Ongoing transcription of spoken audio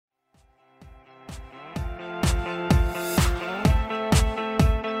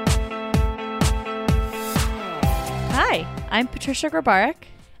I'm Patricia Grabarek.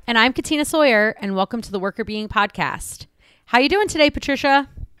 And I'm Katina Sawyer, and welcome to the Worker Being Podcast. How you doing today, Patricia?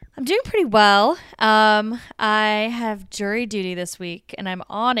 I'm doing pretty well. I have jury duty this week, and I'm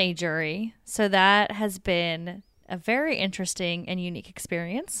on a jury. So that has been a very interesting and unique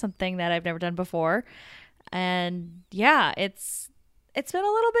experience, something that I've never done before. And yeah, it's been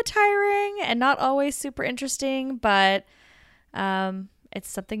a little bit tiring and not always super interesting, but it's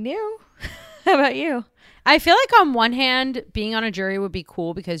something new. How about you? I feel like on one hand, being on a jury would be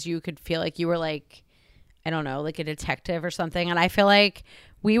cool because you could feel like you were like, I don't know, like a detective or something. And I feel like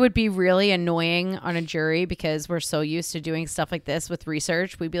we would be really annoying on a jury because we're so used to doing stuff like this with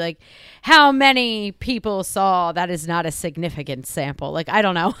research. We'd be like, how many people saw that is not a significant sample? Like, I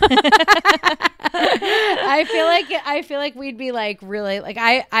don't know. I feel like we'd be like really like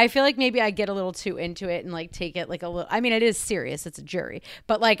I feel like maybe I get a little too into it and like take it like a little. I mean, it is serious. It's a jury,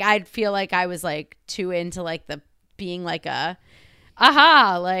 but like I'd feel like I was like too into like the being like a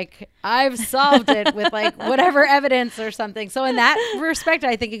aha, like I've solved it with like whatever evidence or something. So in that respect,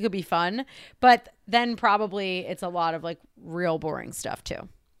 I think it could be fun, but then probably it's a lot of like real boring stuff too.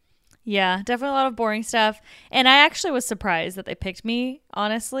 Yeah, definitely a lot of boring stuff. And I actually was surprised that they picked me,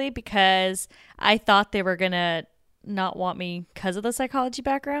 honestly, because I thought they were going to not want me because of the psychology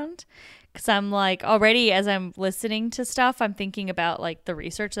background. Because I'm like, already as I'm listening to stuff, I'm thinking about like the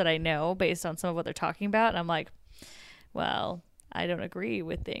research that I know based on some of what they're talking about. And I'm like, well, I don't agree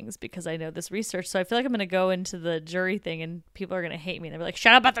with things because I know this research. So I feel like I'm going to go into the jury thing and people are going to hate me. They'll be like,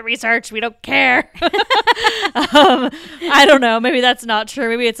 shut up about the research. We don't care. I don't know. Maybe that's not true.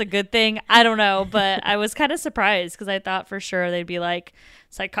 Maybe it's a good thing. I don't know. But I was kind of surprised because I thought for sure they'd be like,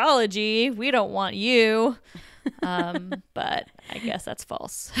 psychology, we don't want you. But I guess that's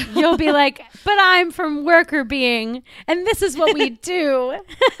false. You'll be like, but I'm from Worker Being and this is what we do.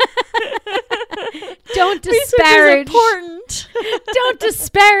 Don't disparage. Important. Don't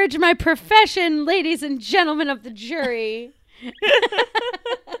disparage my profession, ladies and gentlemen of the jury.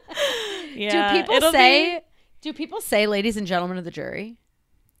 Yeah, do people say ladies and gentlemen of the jury?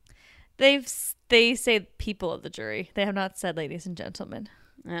 They say people of the jury. They have not said ladies and gentlemen.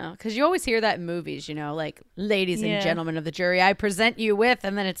 No, because you always hear that in movies, you know, like ladies and gentlemen of the jury, I present you with,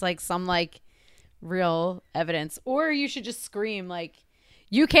 and then it's like some like real evidence. Or you should just scream like,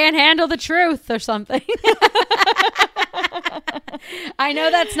 you can't handle the truth or something. I know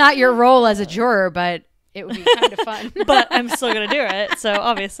that's not your role as a juror, but it would be kind of fun. But I'm still going to do it. So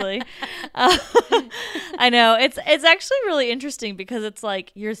obviously, I know it's actually really interesting because it's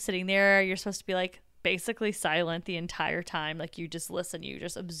like you're sitting there, you're supposed to be like basically silent the entire time. Like you just listen, you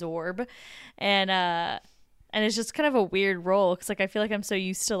just absorb. And it's just kind of a weird role because like I feel like I'm so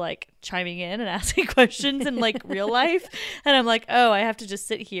used to like chiming in and asking questions in like real life, and I'm like, oh, I have to just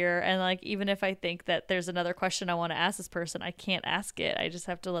sit here and like even if I think that there's another question I want to ask this person, I can't ask it. I just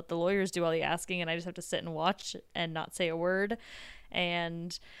have to let the lawyers do all the asking, and I just have to sit and watch and not say a word.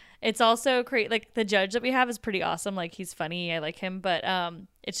 And it's also great. Like the judge that we have is pretty awesome. Like he's funny. I like him, but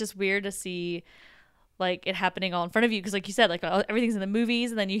it's just weird to see like it happening all in front of you because like you said, like everything's in the movies,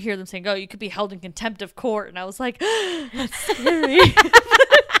 and then you hear them saying, oh, you could be held in contempt of court, and I was like, that's scary.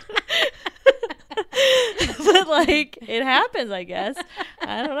 But like it happens, I guess.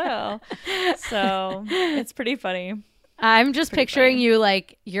 I don't know, so it's pretty funny. I'm just picturing you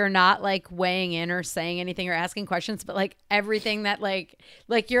like you're not like weighing in or saying anything or asking questions, but like everything that like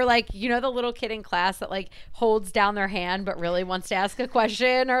you're like, you know, the little kid in class that like holds down their hand but really wants to ask a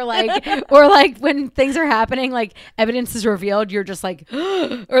question, or like or like when things are happening, like evidence is revealed, you're just like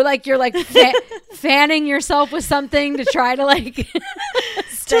or like you're like fanning yourself with something to try to like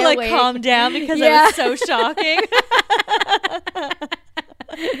to like awake. Calm down because it was so shocking.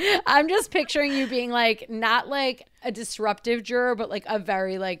 I'm just picturing you being like not like a disruptive juror, but like a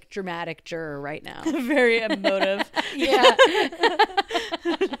very like dramatic juror right now. Very emotive. Yeah.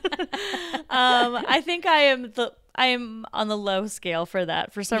 I think I am on the low scale for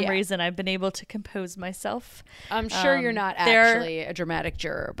that. For some reason, I've been able to compose myself. I'm sure you're not actually a dramatic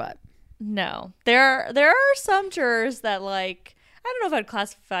juror, but no, there are some jurors that like I don't know if I'd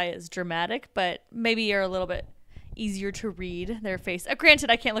classify as dramatic, but maybe you're a little bit easier to read their face.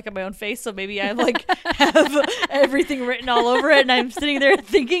 Granted, I can't look at my own face, so maybe I like have everything written all over it and I'm sitting there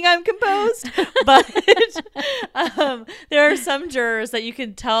thinking I'm composed. But there are some jurors that you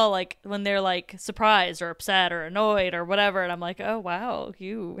can tell like when they're like surprised or upset or annoyed or whatever, and I'm like, oh wow,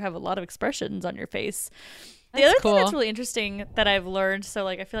 you have a lot of expressions on your face. The other thing that's really interesting that I've learned, so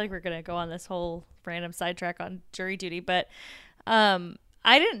like I feel like we're gonna go on this whole random sidetrack on jury duty, but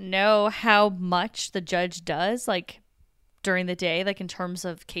I didn't know how much the judge does like during the day, like in terms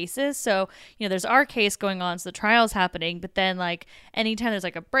of cases. So, there's our case going on, so the trial's happening, but then like anytime there's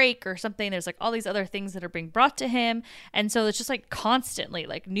like a break or something, there's like all these other things that are being brought to him. And so it's just like constantly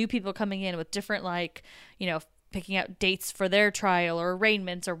like new people coming in with different like, picking out dates for their trial or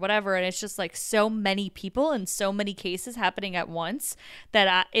arraignments or whatever. And it's just like so many people and so many cases happening at once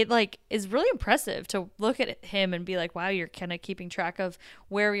that it like is really impressive to look at him and be like, wow, you're kind of keeping track of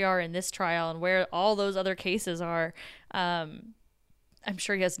where we are in this trial and where all those other cases are. I'm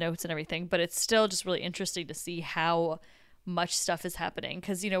sure he has notes and everything, but it's still just really interesting to see how much stuff is happening.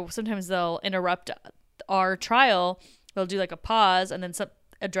 Because, sometimes they'll interrupt our trial. They'll do like a pause and then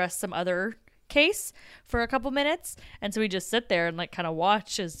address some other case for a couple minutes, and so we just sit there and like kind of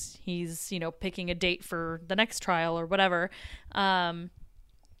watch as he's picking a date for the next trial or whatever. And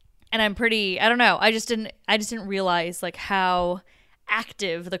I don't know, I just didn't realize like how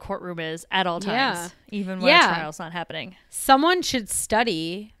active the courtroom is at all times, even when a trial's not happening. Someone should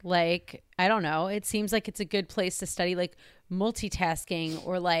study, like, I don't know, it seems like it's a good place to study like multitasking,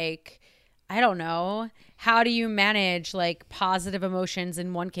 or like, I don't know, how do you manage like positive emotions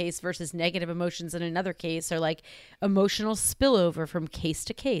in one case versus negative emotions in another case, or like emotional spillover from case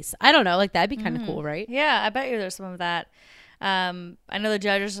to case? I don't know, like that'd be kind of cool, right? Yeah, I bet you there's some of that. I know the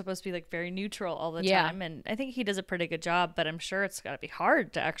judges are supposed to be like very neutral all the time, and I think he does a pretty good job, but I'm sure it's got to be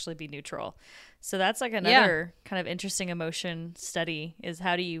hard to actually be neutral. So that's like another kind of interesting emotion study, is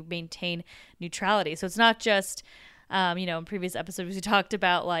how do you maintain neutrality? So it's not just in previous episodes, we talked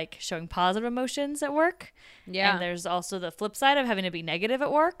about like showing positive emotions at work. Yeah. And there's also the flip side of having to be negative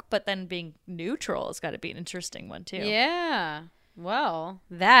at work, but then being neutral has got to be an interesting one too. Yeah. Well,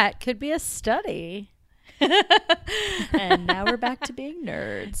 that could be a study. And now we're back to being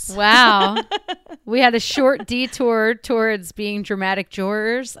nerds. Wow. We had a short detour towards being dramatic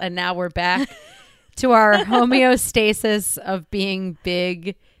jurors, and now we're back to our homeostasis of being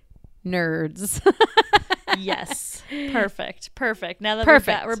big nerds. Yes. Perfect. Now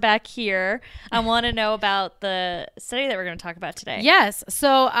that we're back here, I want to know about the study that we're going to talk about today. Yes.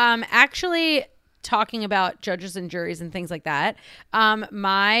 So actually talking about judges and juries and things like that,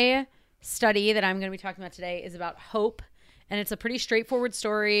 my study that I'm going to be talking about today is about hope. And it's a pretty straightforward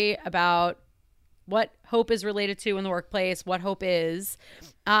story about what hope is related to in the workplace, what hope is.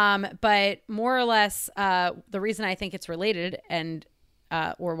 But more or less, the reason I think it's related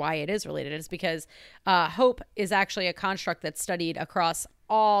or why it is related is because hope is actually a construct that's studied across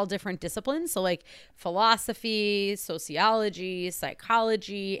all different disciplines. So like philosophy, sociology,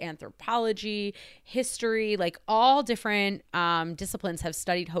 psychology, anthropology, history, like all different disciplines have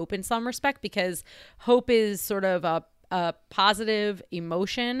studied hope in some respect, because hope is sort of a positive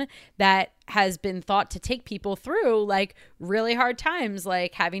emotion that has been thought to take people through like really hard times,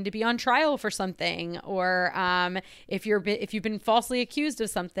 like having to be on trial for something, or if you've been falsely accused of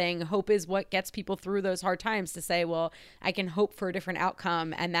something. Hope is what gets people through those hard times, to say, well, I can hope for a different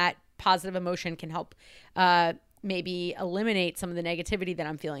outcome, and that positive emotion can help maybe eliminate some of the negativity that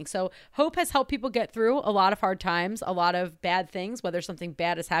I'm feeling. So hope has helped people get through a lot of hard times, a lot of bad things, whether something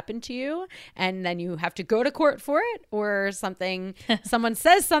bad has happened to you and then you have to go to court for it, or someone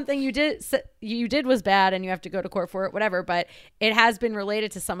says something you did was bad and you have to go to court for it, whatever. But it has been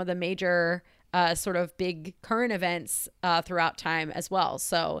related to some of the major sort of big current events throughout time as well.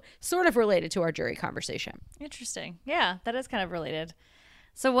 So sort of related to our jury conversation. Interesting. Yeah, that is kind of related.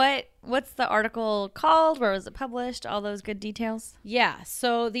 So what's the article called? Where was it published? All those good details? Yeah.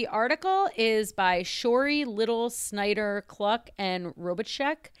 So the article is by Shorey, Little, Snyder, Cluck, and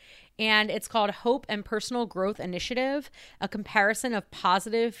Robichek. And it's called Hope and Personal Growth Initiative, a comparison of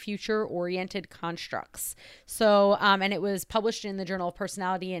positive future-oriented constructs. So, and it was published in the Journal of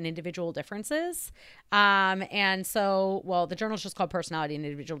Personality and Individual Differences. And so, well, the journal's just called Personality and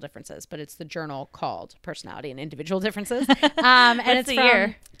Individual Differences, but it's the journal called Personality and Individual Differences. And it's from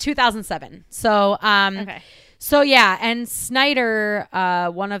year? 2007. So, okay. So yeah, and Snyder,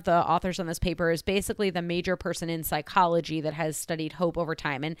 one of the authors on this paper, is basically the major person in psychology that has studied hope over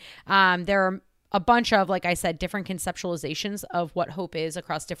time. And there are a bunch of, like I said, different conceptualizations of what hope is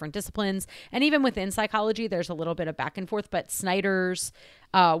across different disciplines. And even within psychology, there's a little bit of back and forth. But Snyder's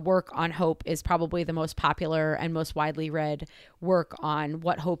work on hope is probably the most popular and most widely read work on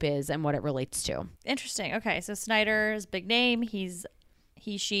what hope is and what it relates to. Interesting. Okay, so Snyder's big name.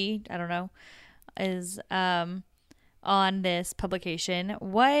 She, I don't know, is on this publication.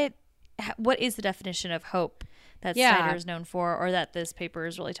 What is the definition of hope that Snyder is known for, or that this paper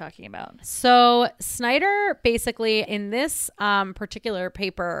is really talking about? So Snyder basically, in this particular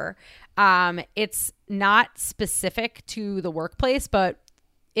paper, it's not specific to the workplace, but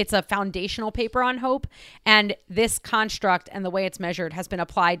it's a foundational paper on hope. And this construct and the way it's measured has been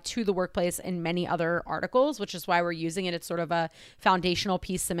applied to the workplace in many other articles, which is why we're using it. It's sort of a foundational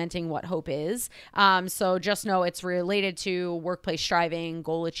piece cementing what hope is. So just know it's related to workplace striving,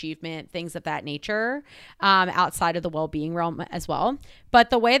 goal achievement, things of that nature, outside of the well-being realm as well. But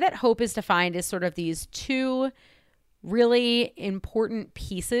the way that hope is defined is sort of these two really important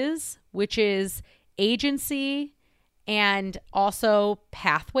pieces, which is agency and also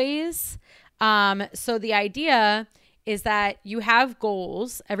pathways. So the idea is that you have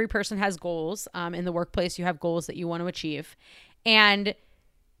goals. Every person has goals. In the workplace, you have goals that you want to achieve. And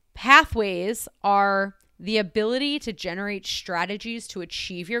pathways are the ability to generate strategies to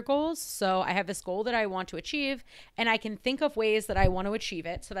achieve your goals. So I have this goal that I want to achieve, and I can think of ways that I want to achieve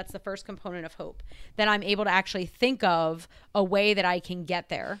it. So that's the first component of hope, that I'm able to actually think of a way that I can get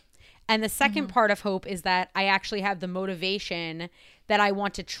there. And the second part of hope is that I actually have the motivation that I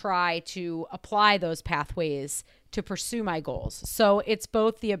want to try to apply those pathways to pursue my goals. So it's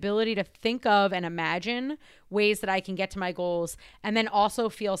both the ability to think of and imagine ways that I can get to my goals, and then also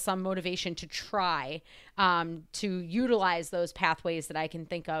feel some motivation to try to utilize those pathways that I can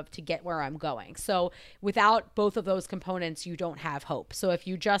think of to get where I'm going. So without both of those components, you don't have hope. So if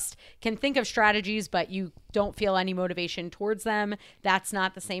you just can think of strategies, but you don't feel any motivation towards them, that's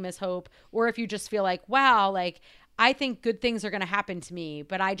not the same as hope. Or if you just feel like, wow, like, I think good things are going to happen to me,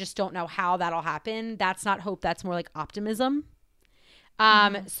 but I just don't know how that'll happen. That's not hope. That's more like optimism.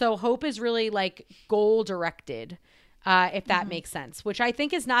 So hope is really like goal directed, if that makes sense, which I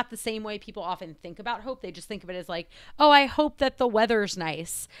think is not the same way people often think about hope. They just think of it as like, oh, I hope that the weather's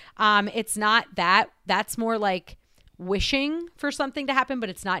nice. It's not that. That's more like wishing for something to happen, but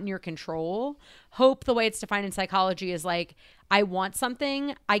it's not in your control. Hope, the way it's defined in psychology, is like, I want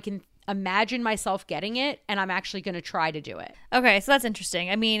something, I can imagine myself getting it, and I'm actually going to try to do it. Okay, so that's interesting.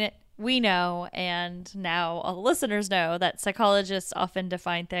 I mean, we know, and now all the listeners know, that psychologists often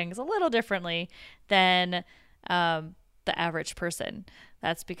define things a little differently than the average person.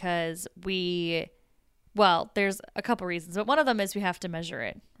 That's because there's a couple reasons, but one of them is we have to measure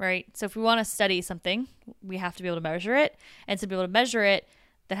it, right? So if we want to study something, we have to be able to measure it. And to be able to measure it,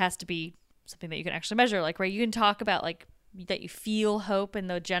 that has to be something that you can actually measure. Like, right, you can talk about like that you feel hope in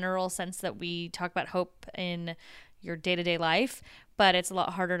the general sense that we talk about hope in your day-to-day life, but it's a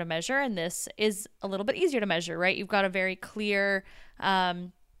lot harder to measure, and this is a little bit easier to measure, right? You've got a very clear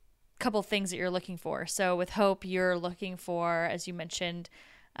couple things that you're looking for. So with hope, you're looking for, as you mentioned,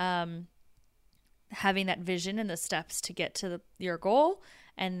 having that vision and the steps to get to your goal,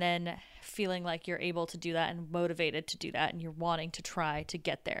 and then feeling like you're able to do that and motivated to do that, and you're wanting to try to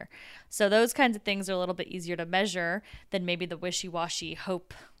get there. So those kinds of things are a little bit easier to measure than maybe the wishy-washy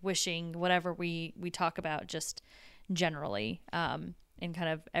hope, wishing, whatever we talk about just generally in kind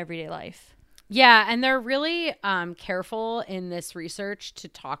of everyday life. Yeah, and they're really careful in this research to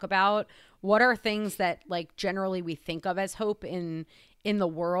talk about what are things that like generally we think of as hope in the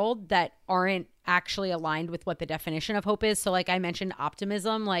world that aren't actually aligned with what the definition of hope is. So like I mentioned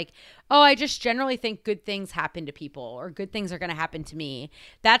optimism, like, oh, I just generally think good things happen to people, or good things are going to happen to me.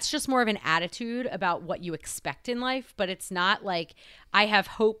 That's just more of an attitude about what you expect in life, but it's not like I have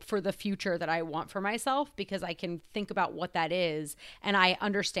hope for the future that I want for myself, because I can think about what that is and I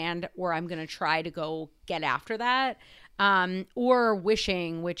understand where I'm going to try to go get after that. Or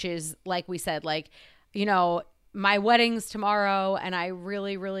wishing, which is like we said, like, you know, my wedding's tomorrow and I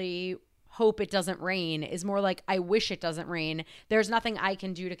really, really hope it doesn't rain, is more like I wish it doesn't rain. There's nothing I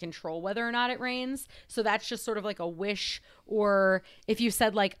can do to control whether or not it rains. So that's just sort of like a wish. Or if you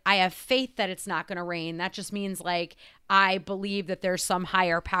said like, I have faith that it's not going to rain, that just means like, I believe that there's some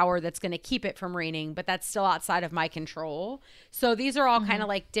higher power that's going to keep it from raining, but that's still outside of my control. So these are all kind of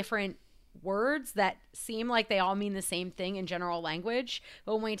like different words that seem like they all mean the same thing in general language,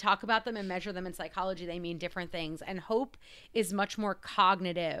 but when we talk about them and measure them in psychology, they mean different things. And hope is much more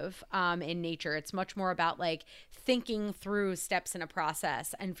cognitive in nature. It's much more about like thinking through steps in a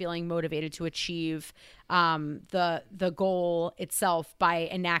process and feeling motivated to achieve the goal itself by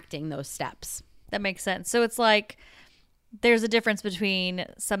enacting those steps. That makes sense. So it's like there's a difference between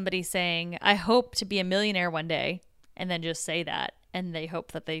somebody saying, I hope to be a millionaire one day, and then just say that, and they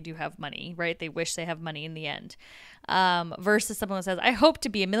hope that they do have money, right? They wish they have money in the end. Versus someone that says, I hope to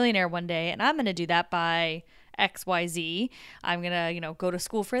be a millionaire one day, and I'm going to do that by XYZ. I'm going to, go to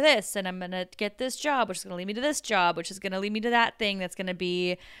school for this, and I'm going to get this job, which is going to lead me to this job, which is going to lead me to that thing that's going to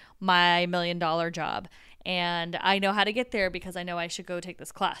be my $1 million job. And I know how to get there because I know I should go take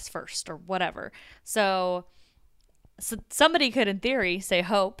this class first or whatever. So So somebody could, in theory, say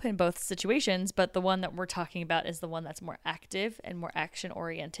hope in both situations, but the one that we're talking about is the one that's more active and more action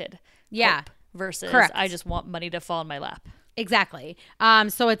oriented. Yeah. Versus Correct. I just want money to fall in my lap. Exactly.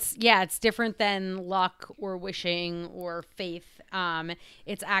 So it's different than luck or wishing or faith.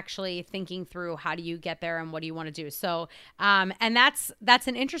 It's actually thinking through how do you get there and what do you want to do. So, and that's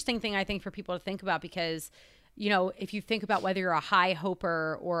an interesting thing I think for people to think about because, you know, if you think about whether you're a high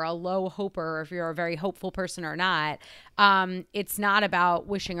hoper or a low hoper, or if you're a very hopeful person or not, it's not about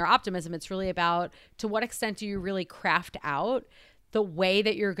wishing or optimism. It's really about to what extent do you really craft out the way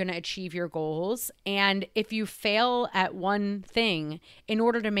that you're going to achieve your goals. And if you fail at one thing, in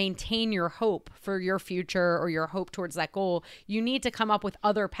order to maintain your hope for your future or your hope towards that goal, you need to come up with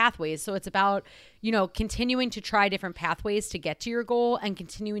other pathways. So it's about, you know, continuing to try different pathways to get to your goal and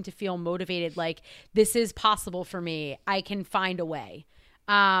continuing to feel motivated. Like, this is possible for me. I can find a way.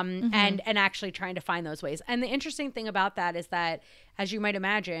 And actually trying to find those ways. And the interesting thing about that is that, as you might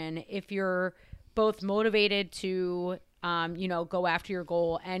imagine, if you're both motivated to you know, go after your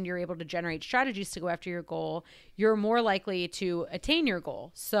goal and you're able to generate strategies to go after your goal, you're more likely to attain your goal.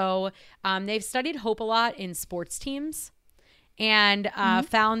 So they've studied hope a lot in sports teams and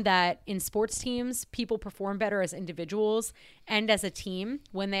found that in sports teams, people perform better as individuals and as a team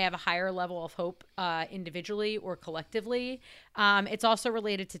when they have a higher level of hope individually or collectively. It's also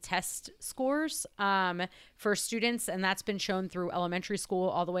related to test scores for students, and that's been shown through elementary school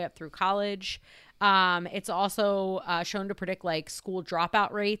all the way up through college. It's also shown to predict like school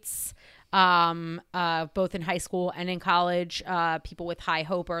dropout rates, both in high school and in college. People with high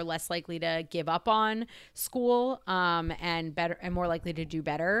hope are less likely to give up on school, and better and more likely to do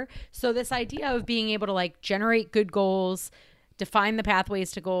better. So this idea of being able to like generate good goals, define the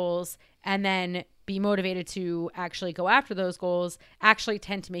pathways to goals, and then be motivated to actually go after those goals actually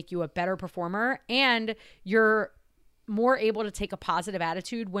tend to make you a better performer, and you're more able to take a positive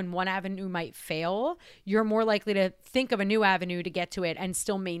attitude when one avenue might fail. You're more likely to think of a new avenue to get to it and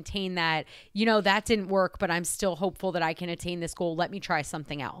still maintain that, you know, that didn't work, but I'm still hopeful that I can attain this goal. Let me try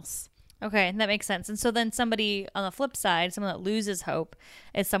something else. Okay, that makes sense. And so then somebody on the flip side, someone that loses hope,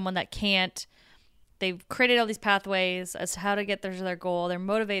 is someone that can't, they've created all these pathways as to how to get to their goal. They're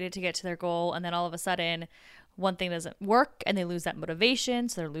motivated to get to their goal. And then all of a sudden, one thing doesn't work and they lose that motivation.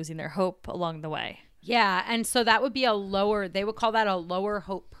 So they're losing their hope along the way. Yeah. And so that would be they would call that a lower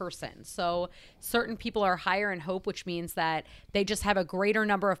hope person. So certain people are higher in hope, which means that they just have a greater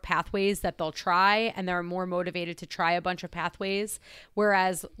number of pathways that they'll try and they're more motivated to try a bunch of pathways.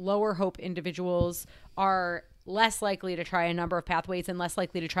 Whereas lower hope individuals are less likely to try a number of pathways and less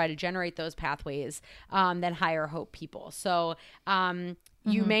likely to try to generate those pathways than higher hope people. So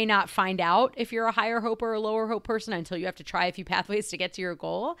you may not find out if you're a higher hope or a lower hope person until you have to try a few pathways to get to your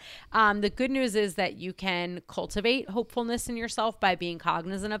goal. The good news is that you can cultivate hopefulness in yourself by being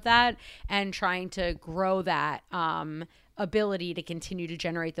cognizant of that and trying to grow that ability to continue to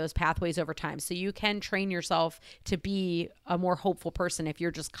generate those pathways over time. So you can train yourself to be a more hopeful person if you're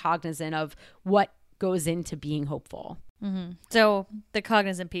just cognizant of what goes into being hopeful. So the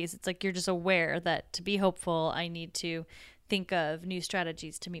cognizant piece, it's like you're just aware that to be hopeful, I need to think of new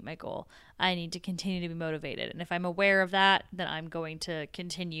strategies to meet my goal. I need to continue to be motivated. And if I'm aware of that, then I'm going to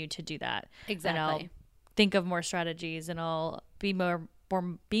continue to do that. Exactly. And I'll think of more strategies and I'll be more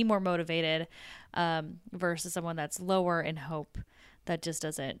motivated versus someone that's lower in hope that just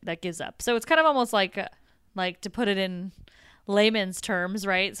that gives up. So it's kind of almost like to put it in layman's terms,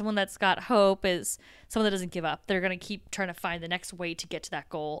 right? Someone that's got hope is someone that doesn't give up. They're going to keep trying to find the next way to get to that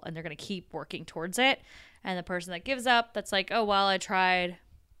goal and they're going to keep working towards it. And the person that gives up, that's like, oh, well, I tried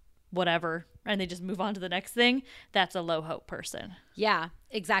whatever, and they just move on to the next thing. That's a low hope person. Yeah,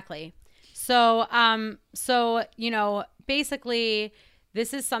 exactly. So, you know, basically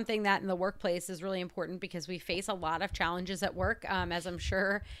this is something that in the workplace is really important because we face a lot of challenges at work. As I'm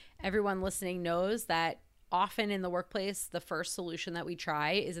sure everyone listening knows that often in the workplace, the first solution that we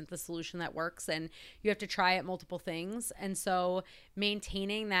try isn't the solution that works, and you have to try at multiple things. And so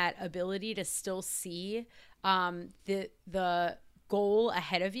maintaining that ability to still see the goal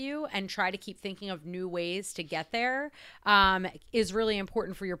ahead of you and try to keep thinking of new ways to get there is really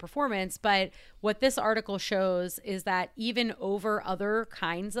important for your performance. But what this article shows is that even over other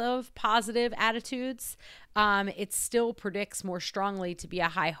kinds of positive attitudes, it still predicts more strongly to be a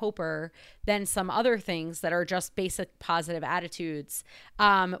high hoper than some other things that are just basic positive attitudes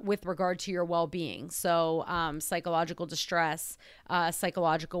with regard to your well-being. So psychological distress,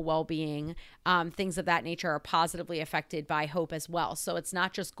 psychological well-being, things of that nature are positively affected by hope as well. So it's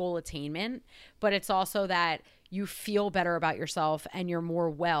not just goal attainment, but it's also that you feel better about yourself and you're more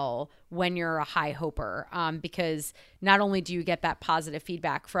well when you're a high hoper, because not only do you get that positive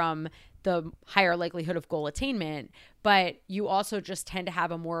feedback from the higher likelihood of goal attainment, but you also just tend to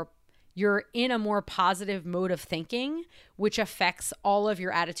have you're in a more positive mode of thinking, which affects all of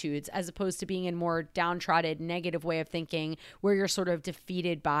your attitudes, as opposed to being in more downtrodden, negative way of thinking where you're sort of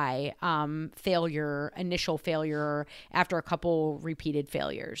defeated by initial failure after a couple repeated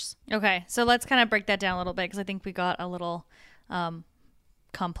failures. Okay, so let's kind of break that down a little bit, because I think we got a little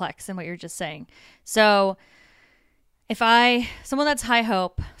complex in what you're just saying. So someone that's high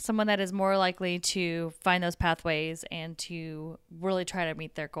hope, someone that is more likely to find those pathways and to really try to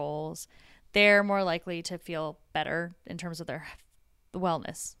meet their goals, they're more likely to feel better in terms of their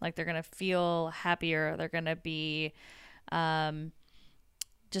wellness. Like they're going to feel happier. They're going to be,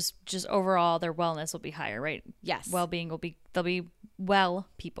 just overall their wellness will be higher, right? Yes. Well-being they'll be well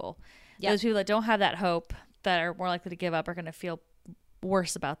people. Yep. Those people that don't have that hope, that are more likely to give up, are going to feel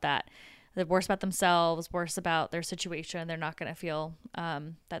worse about that. They're worse about themselves, worse about their situation. They're not going to feel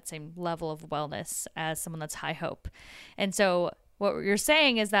that same level of wellness as someone that's high hope. And so what you're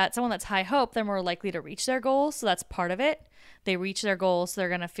saying is that someone that's high hope, they're more likely to reach their goals. So that's part of it. They reach their goals, so they're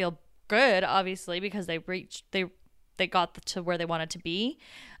going to feel good, obviously, because they got to where they wanted to be.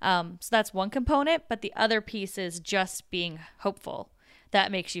 So that's one component. But the other piece is just being hopeful.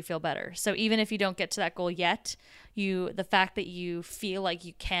 That makes you feel better. So even if you don't get to that goal yet, the fact that you feel like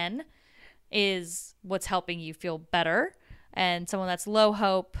you can is what's helping you feel better. And someone that's low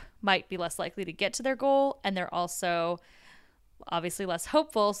hope might be less likely to get to their goal, and they're also obviously less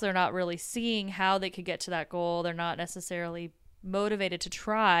hopeful, so they're not really seeing how they could get to that goal. They're not necessarily motivated to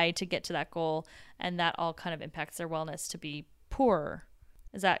try to get to that goal, and that all kind of impacts their wellness to be poorer.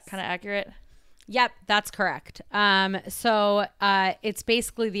 Is that kind of accurate? Yep, that's correct. So it's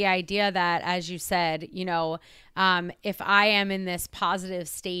basically the idea that, as you said, if I am in this positive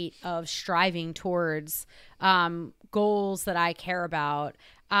state of striving towards goals that I care about,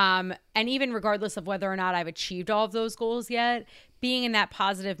 and even regardless of whether or not I've achieved all of those goals yet, being in that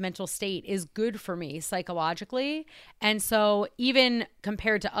positive mental state is good for me psychologically. And so even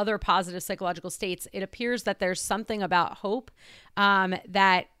compared to other positive psychological states, it appears that there's something about hope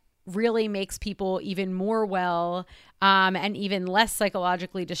that really makes people even more well and even less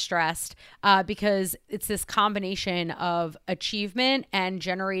psychologically distressed, because it's this combination of achievement and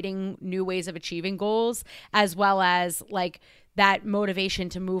generating new ways of achieving goals, as well as like that motivation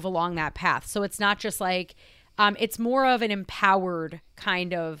to move along that path. So it's not just like it's more of an empowered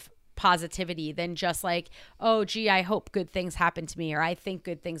kind of positivity than just like, oh, gee, I hope good things happen to me, or I think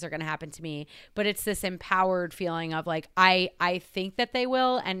good things are going to happen to me. But it's this empowered feeling of like, I think that they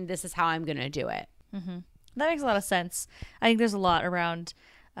will, and this is how I'm going to do it. Mm-hmm. That makes a lot of sense. I think there's a lot around,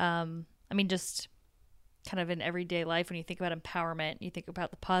 just kind of in everyday life, when you think about empowerment, you think about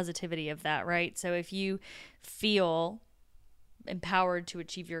the positivity of that, right? So if you feel empowered to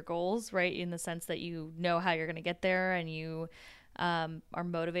achieve your goals, right, in the sense that you know how you're going to get there and you are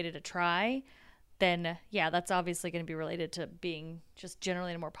motivated to try, then that's obviously going to be related to being just generally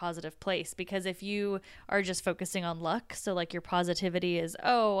in a more positive place. Because if you are just focusing on luck, so like your positivity is,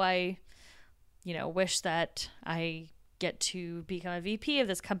 oh, I wish that I get to become a VP of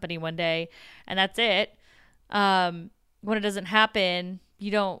this company one day, and that's it. When it doesn't happen,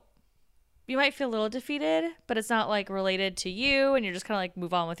 you might feel a little defeated, but it's not like related to you, and you're just kind of like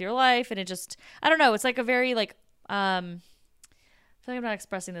move on with your life. And it just, I don't know, it's like a very like, I feel like I'm not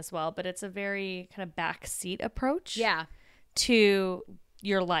expressing this well, but it's a very kind of backseat approach to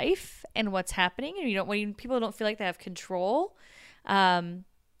your life and what's happening. And when people don't feel like they have control,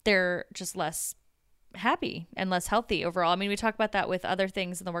 they're just less happy and less healthy overall. I mean, we talk about that with other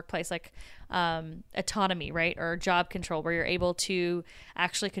things in the workplace, like autonomy, right? Or job control, where you're able to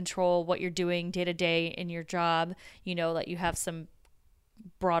actually control what you're doing day to day in your job. That you have some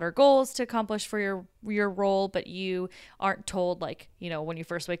broader goals to accomplish for your role, but you aren't told like, when you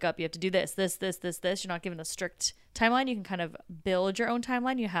first wake up, you have to do this. You're not given a strict timeline. You can kind of build your own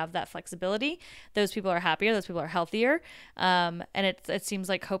timeline. You have that flexibility. Those people are happier. Those people are healthier. And it seems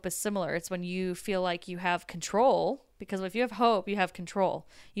like hope is similar. It's when you feel like you have control, because if you have hope, you have control.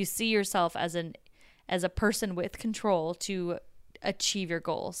 You see yourself as a person with control to achieve your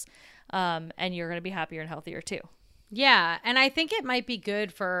goals. And you're going to be happier and healthier too. Yeah, and I think it might be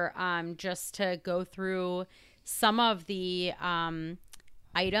good for just to go through some of the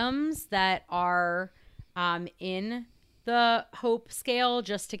items that are in the hope scale,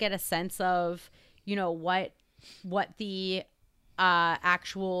 just to get a sense of, what the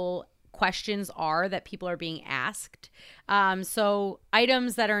actual questions are that people are being asked. So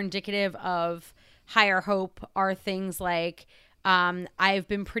items that are indicative of higher hope are things like, I've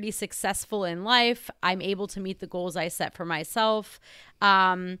been pretty successful in life. I'm able to meet the goals I set for myself.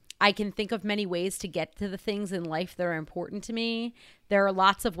 I can think of many ways to get to the things in life that are important to me. There are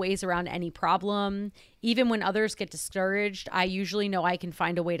lots of ways around any problem. Even when others get discouraged, I usually know I can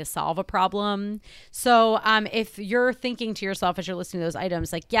find a way to solve a problem. So if you're thinking to yourself as you're listening to those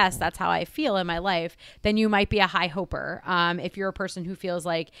items, like, yes, that's how I feel in my life, then you might be a high hoper. If you're a person who feels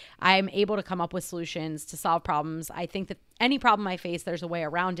like I'm able to come up with solutions to solve problems, I think that any problem I face, there's a way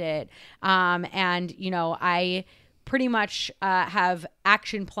around it. And, you know, I pretty much have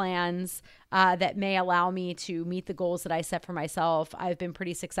action plans that may allow me to meet the goals that I set for myself. I've been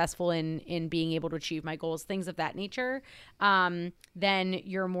pretty successful in being able to achieve my goals, things of that nature. Then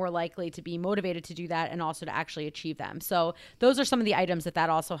you're more likely to be motivated to do that and also to actually achieve them. So those are some of the items that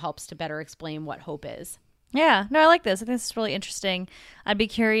also helps to better explain what hope is. Yeah, no, I like this. I think this is really interesting. I'd be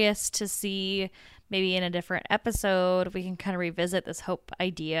curious to see maybe in a different episode, we can kind of revisit this hope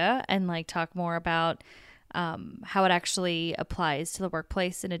idea and like talk more about how it actually applies to the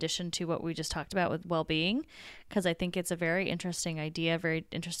workplace in addition to what we just talked about with well-being, because I think it's a very interesting idea, very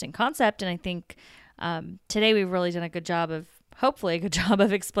interesting concept. And I think today we've really done hopefully a good job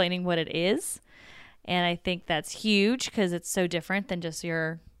of explaining what it is. And I think that's huge because it's so different than just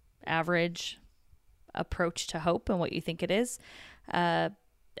your average approach to hope and what you think it is. And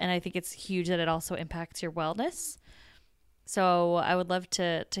I think it's huge that it also impacts your wellness. So I would love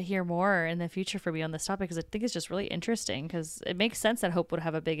to hear more in the future from you on this topic, because I think it's just really interesting, because it makes sense that hope would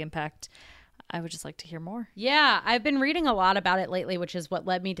have a big impact. I would just like to hear more. Yeah, I've been reading a lot about it lately, which is what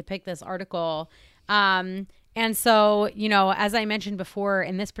led me to pick this article. And so, you know, as I mentioned before,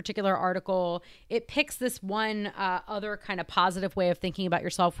 in this particular article, it picks this one other kind of positive way of thinking about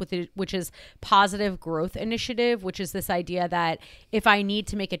yourself, which is positive growth initiative, which is this idea that if I need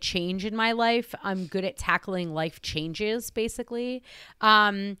to make a change in my life, I'm good at tackling life changes, basically.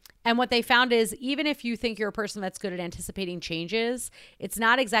 And what they found is even if you think you're a person that's good at anticipating changes, it's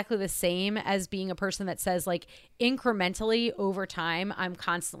not exactly the same as being a person that says, like, incrementally over time, I'm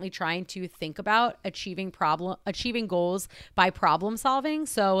constantly trying to think about achieving goals by problem solving.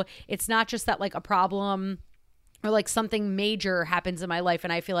 So it's not just that like a problem or like something major happens in my life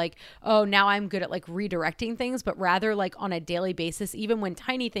and I feel like, oh, now I'm good at like redirecting things, but rather like on a daily basis, even when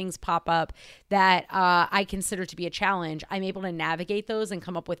tiny things pop up that I consider to be a challenge, I'm able to navigate those and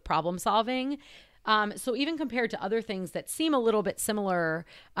come up with problem solving. So even compared to other things that seem a little bit similar,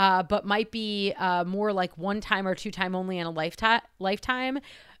 but might be more like one time or two time only in a lifetime,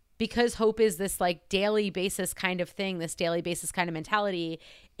 because hope is this like daily basis kind of thing, this daily basis kind of mentality,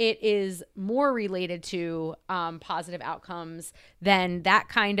 it is more related to positive outcomes than that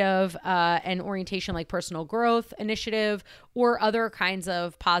kind of an orientation like personal growth initiative or other kinds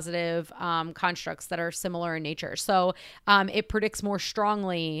of positive constructs that are similar in nature. So it predicts more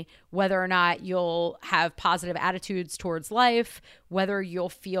strongly whether or not you'll have positive attitudes towards life, whether you'll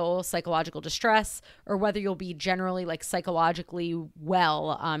feel psychological distress, or whether you'll be generally like psychologically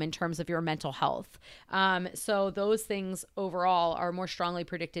well in terms of your mental health. So those things overall are more strongly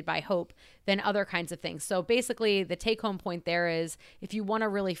predicted by hope than other kinds of things. So basically the take home point there is if you want to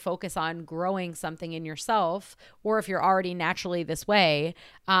really focus on growing something in yourself, or if you're already naturally this way,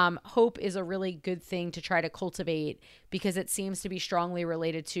 hope is a really good thing to try to cultivate because it seems to be strongly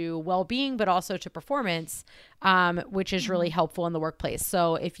related to well-being, but also to performance, which is really helpful in the workplace.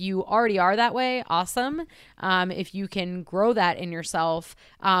 So if you already are that way, awesome. If you can grow that in yourself,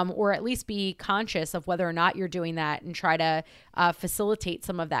 or at least be conscious of whether or not you're doing that and try to facilitate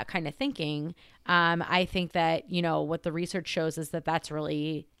some of that kind of thinking, I think that, you know, what the research shows is that that's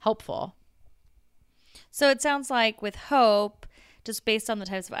really helpful. So it sounds like with hope, just based on the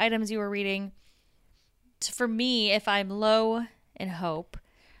types of items you were reading, for me, if I'm low in hope,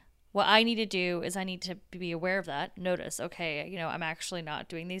 what I need to do is I need to be aware of that. Notice, okay, you know, I'm actually not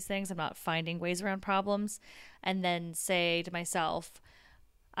doing these things. I'm not finding ways around problems. And then say to myself,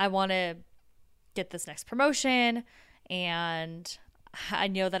 I want to get this next promotion, and I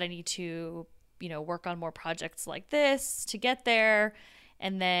know that I need to, you know, work on more projects like this to get there.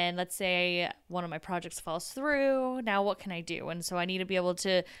 And then let's say one of my projects falls through. Now what can I do? And so I need to be able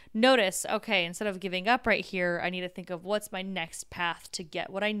to notice, okay, instead of giving up right here, I need to think of what's my next path to get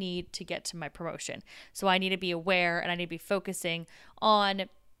what I need to get to my promotion. So I need to be aware and I need to be focusing on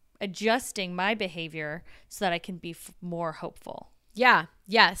adjusting my behavior so that I can be more hopeful. Yeah.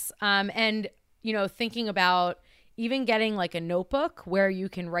 Yes. And, you know, thinking about even getting like a notebook where you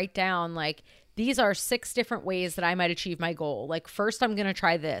can write down like these are 6 different ways that I might achieve my goal. Like, first, I'm going to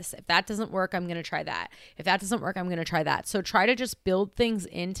try this. If that doesn't work, I'm going to try that. If that doesn't work, I'm going to try that. So try to just build things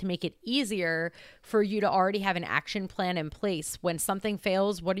in to make it easier for you to already have an action plan in place. When something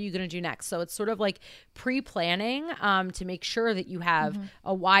fails, what are you going to do next? So it's sort of like pre-planning to make sure that you have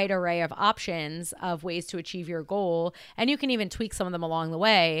a wide array of options of ways to achieve your goal. And you can even tweak some of them along the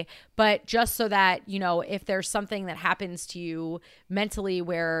way. But just so that, you know, if there's something that happens to you mentally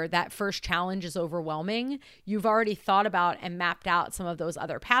where that first challenge is overwhelming, you've already thought about and mapped out some of those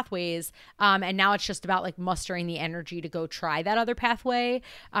other pathways. And now it's just about like mustering the energy to go try that other pathway.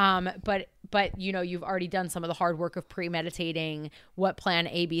 But you know, you've already done some of the hard work of premeditating what plan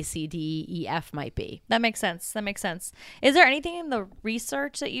A, B, C, D, E, F might be. That makes sense. That makes sense. Is there anything in the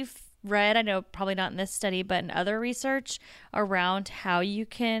research that you've read, I know probably not in this study, but in other research around how you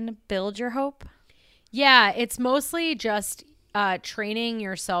can build your hope? Yeah, it's mostly just training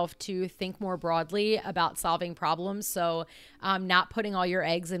yourself to think more broadly about solving problems. So not putting all your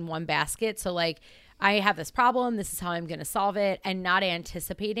eggs in one basket. So like, I have this problem, this is how I'm going to solve it, and not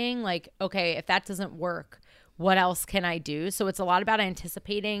anticipating like, okay, if that doesn't work, what else can I do? So it's a lot about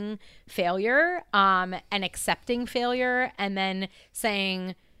anticipating failure and accepting failure, and then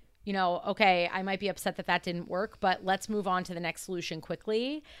saying, you know, okay, I might be upset that that didn't work, but let's move on to the next solution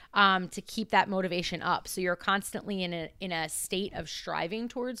quickly to keep that motivation up. So you're constantly in a state of striving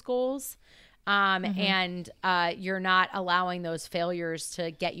towards goals, and you're not allowing those failures to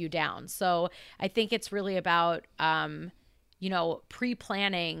get you down. So I think it's really about, you know,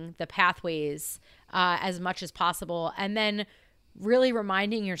 pre-planning the pathways as much as possible, and then really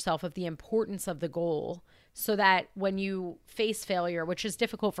reminding yourself of the importance of the goal, so that when you face failure, which is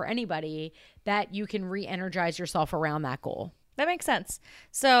difficult for anybody, that you can re-energize yourself around that goal. That makes sense.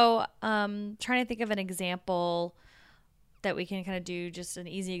 So trying to think of an example that we can kind of do, just an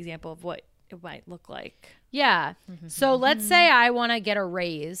easy example of what it might look like. Yeah. So let's say I want to get a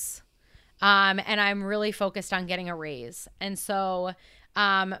raise, and I'm really focused on getting a raise. And so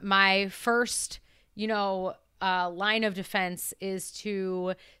my first, you know, line of defense is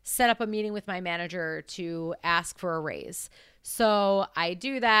to set up a meeting with my manager to ask for a raise. So I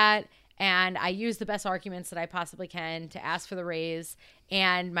do that, and I use the best arguments that I possibly can to ask for the raise.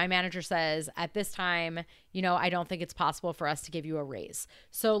 And my manager says, at this time, you know, I don't think it's possible for us to give you a raise.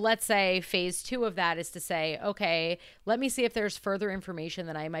 So let's say phase 2 of that is to say, okay, let me see if there's further information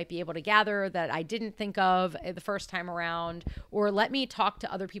that I might be able to gather that I didn't think of the first time around, or let me talk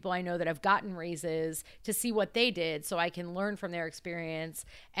to other people I know that have gotten raises to see what they did so I can learn from their experience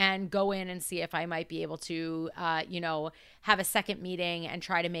and go in and see if I might be able to, you know, have a second meeting and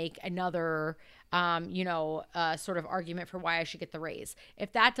try to make another sort of argument for why I should get the raise.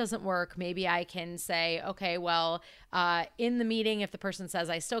 If that doesn't work, maybe I can say, okay, well, in the meeting, if the person says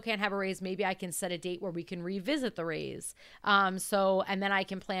I still can't have a raise, maybe I can set a date where we can revisit the raise. And then I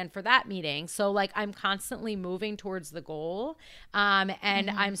can plan for that meeting. So like, I'm constantly moving towards the goal. And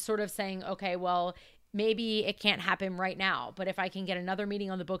I'm sort of saying, okay, well, maybe it can't happen right now, but if I can get another meeting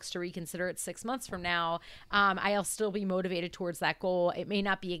on the books to reconsider it 6 months from now, I'll still be motivated towards that goal. It may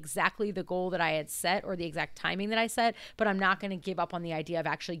not be exactly the goal that I had set or the exact timing that I set, but I'm not going to give up on the idea of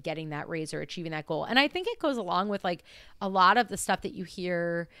actually getting that raise or achieving that goal. And I think it goes along with like a lot of the stuff that you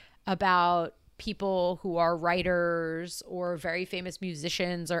hear about people who are writers or very famous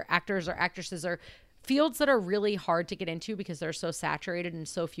musicians or actors or actresses, or fields that are really hard to get into because they're so saturated and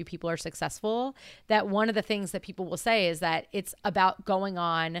so few people are successful, that one of the things that people will say is that it's about going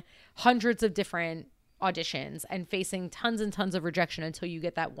on hundreds of different auditions and facing tons and tons of rejection until you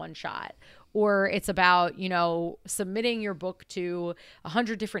get that one shot. Or it's about, you know, submitting your book to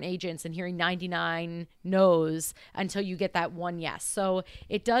 100 different agents and hearing 99 no's until you get that one yes. So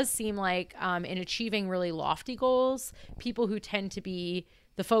it does seem like in achieving really lofty goals, people who tend to be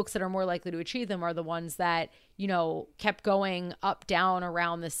the folks that are more likely to achieve them are the ones that, you know, kept going up, down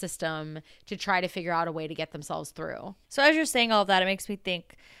around the system to try to figure out a way to get themselves through. So as you're saying all of that, it makes me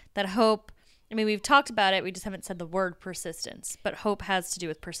think that hope, I mean, we've talked about it, we just haven't said the word persistence, but hope has to do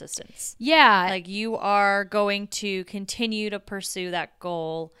with persistence. Yeah. Like you are going to continue to pursue that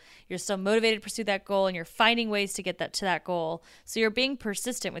goal. You're still motivated to pursue that goal, and you're finding ways to get that to that goal. So you're being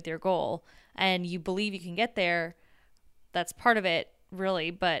persistent with your goal, and you believe you can get there. That's part of it,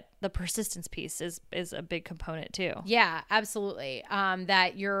 really, but the persistence piece is a big component too. Yeah, absolutely.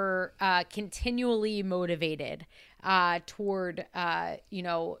 That you're continually motivated toward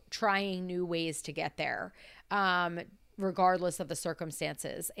trying new ways to get there, regardless of the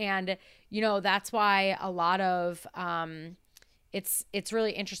circumstances. And that's why a lot of it's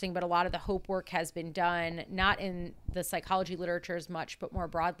really interesting, but a lot of the hope work has been done, not in the psychology literature as much, but more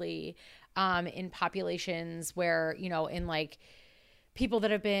broadly in populations where, in like people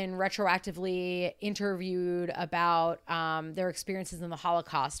that have been retroactively interviewed about their experiences in the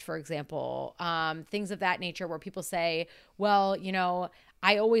Holocaust, for example, things of that nature where people say, well,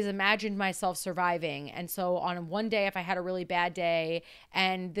 I always imagined myself surviving. And so on one day, if I had a really bad day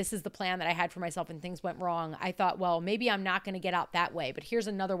and this is the plan that I had for myself and things went wrong, I thought, well, maybe I'm not going to get out that way, but here's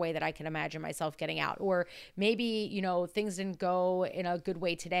another way that I can imagine myself getting out. Or maybe, things didn't go in a good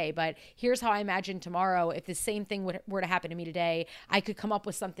way today, but here's how I imagine tomorrow. If the same thing were to happen to me today, I could come up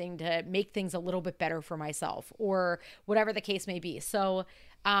with something to make things a little bit better for myself, or whatever the case may be. So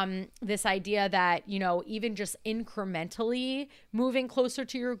this idea that, even just incrementally moving closer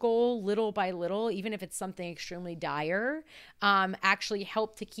to your goal, little by little, even if it's something extremely dire, actually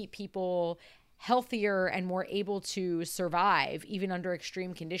help to keep people healthier and more able to survive even under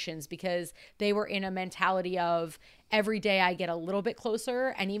extreme conditions, because they were in a mentality of every day I get a little bit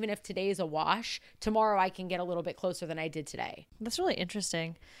closer. And even if today is a wash, tomorrow I can get a little bit closer than I did today. That's really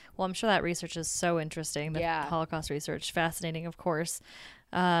interesting. Well, I'm sure that research is so interesting. The Holocaust research, fascinating, of course.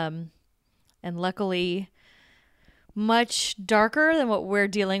 And luckily much darker than what we're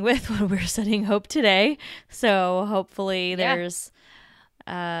dealing with when we're studying hope today. So hopefully there's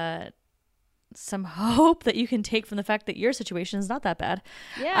some hope that you can take from the fact that your situation is not that bad.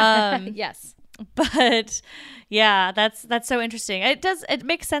 Yeah. Yes. But yeah, that's so interesting. It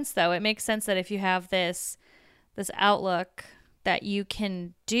makes sense though. It makes sense that if you have this outlook that you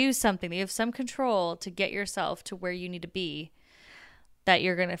can do something, that you have some control to get yourself to where you need to be, that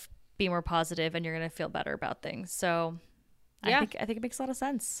you're going to be more positive and you're going to feel better about things. So I think it makes a lot of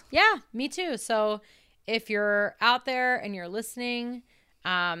sense. Yeah, me too. So if you're out there and you're listening,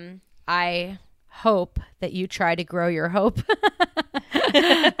 I hope that you try to grow your hope.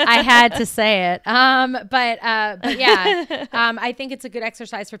 I had to say it. But yeah, I think it's a good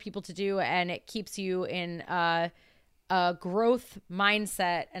exercise for people to do, and it keeps you in a growth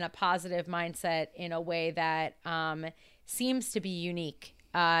mindset and a positive mindset in a way that seems to be unique,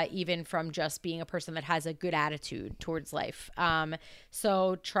 even from just being a person that has a good attitude towards life.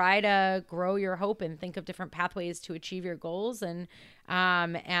 So try to grow your hope and think of different pathways to achieve your goals, and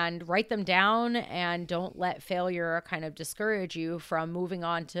write them down, and don't let failure kind of discourage you from moving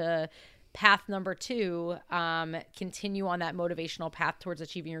on to path number 2. Continue on that motivational path towards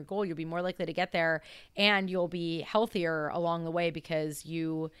achieving your goal. You'll be more likely to get there, and you'll be healthier along the way because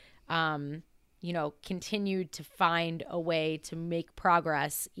you continued to find a way to make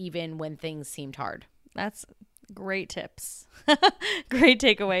progress even when things seemed hard. That's great tips. Great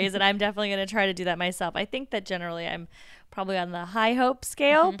takeaways. And I'm definitely going to try to do that myself. I think that generally I'm probably on the high hope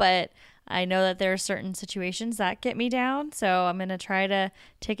scale, but I know that there are certain situations that get me down. So I'm going to try to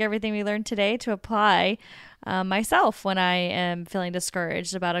take everything we learned today to apply myself when I am feeling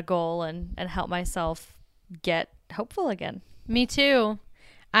discouraged about a goal, and help myself get hopeful again. Me too.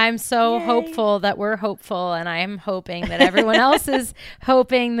 I'm so hopeful that we're hopeful, and I'm hoping that everyone else is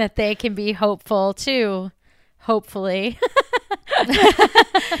hoping that they can be hopeful too, hopefully.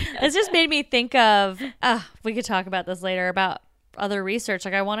 It's just made me think of, we could talk about this later, about other research.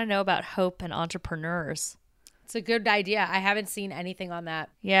 Like, I want to know about hope and entrepreneurs. It's a good idea. I haven't seen anything on that.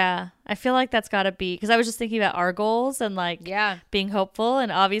 Yeah. I feel like that's got to be, because I was just thinking about our goals and being hopeful.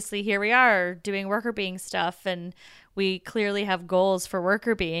 And obviously here we are doing Worker Beeing stuff, and we clearly have goals for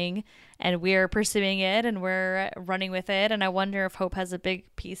Worker Beeing, and we're pursuing it and we're running with it. And I wonder if hope has a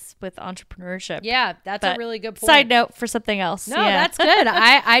big piece with entrepreneurship. Yeah, that's a really good point. Side note for something else. No, that's good.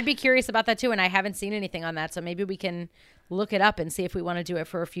 I'd be curious about that too. And I haven't seen anything on that. So maybe we can look it up and see if we want to do it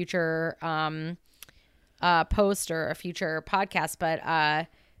for a future post or a future podcast.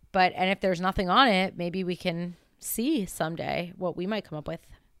 But if there's nothing on it, maybe we can see someday what we might come up with.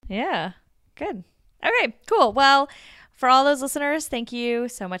 Yeah, good. Okay, cool. Well, for all those listeners, thank you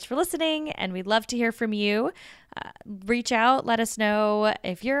so much for listening, and we'd love to hear from you. Reach out, let us know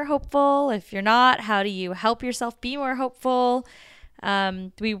if you're hopeful. If you're not, how do you help yourself be more hopeful?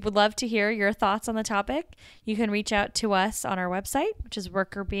 We would love to hear your thoughts on the topic. You can reach out to us on our website, which is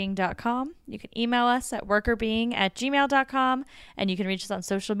workerbeeing.com. You can email us at workerbeeing@gmail.com, and you can reach us on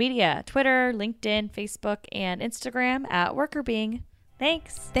social media, Twitter, LinkedIn, Facebook, and Instagram at workerbeeing.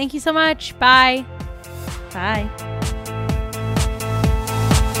 Thanks. Thank you so much. Bye. Bye.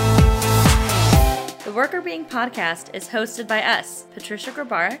 The Worker Beeing podcast is hosted by us, Patricia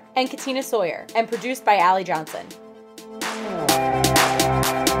Grabarek and Katina Sawyer, and produced by Allie Johnson.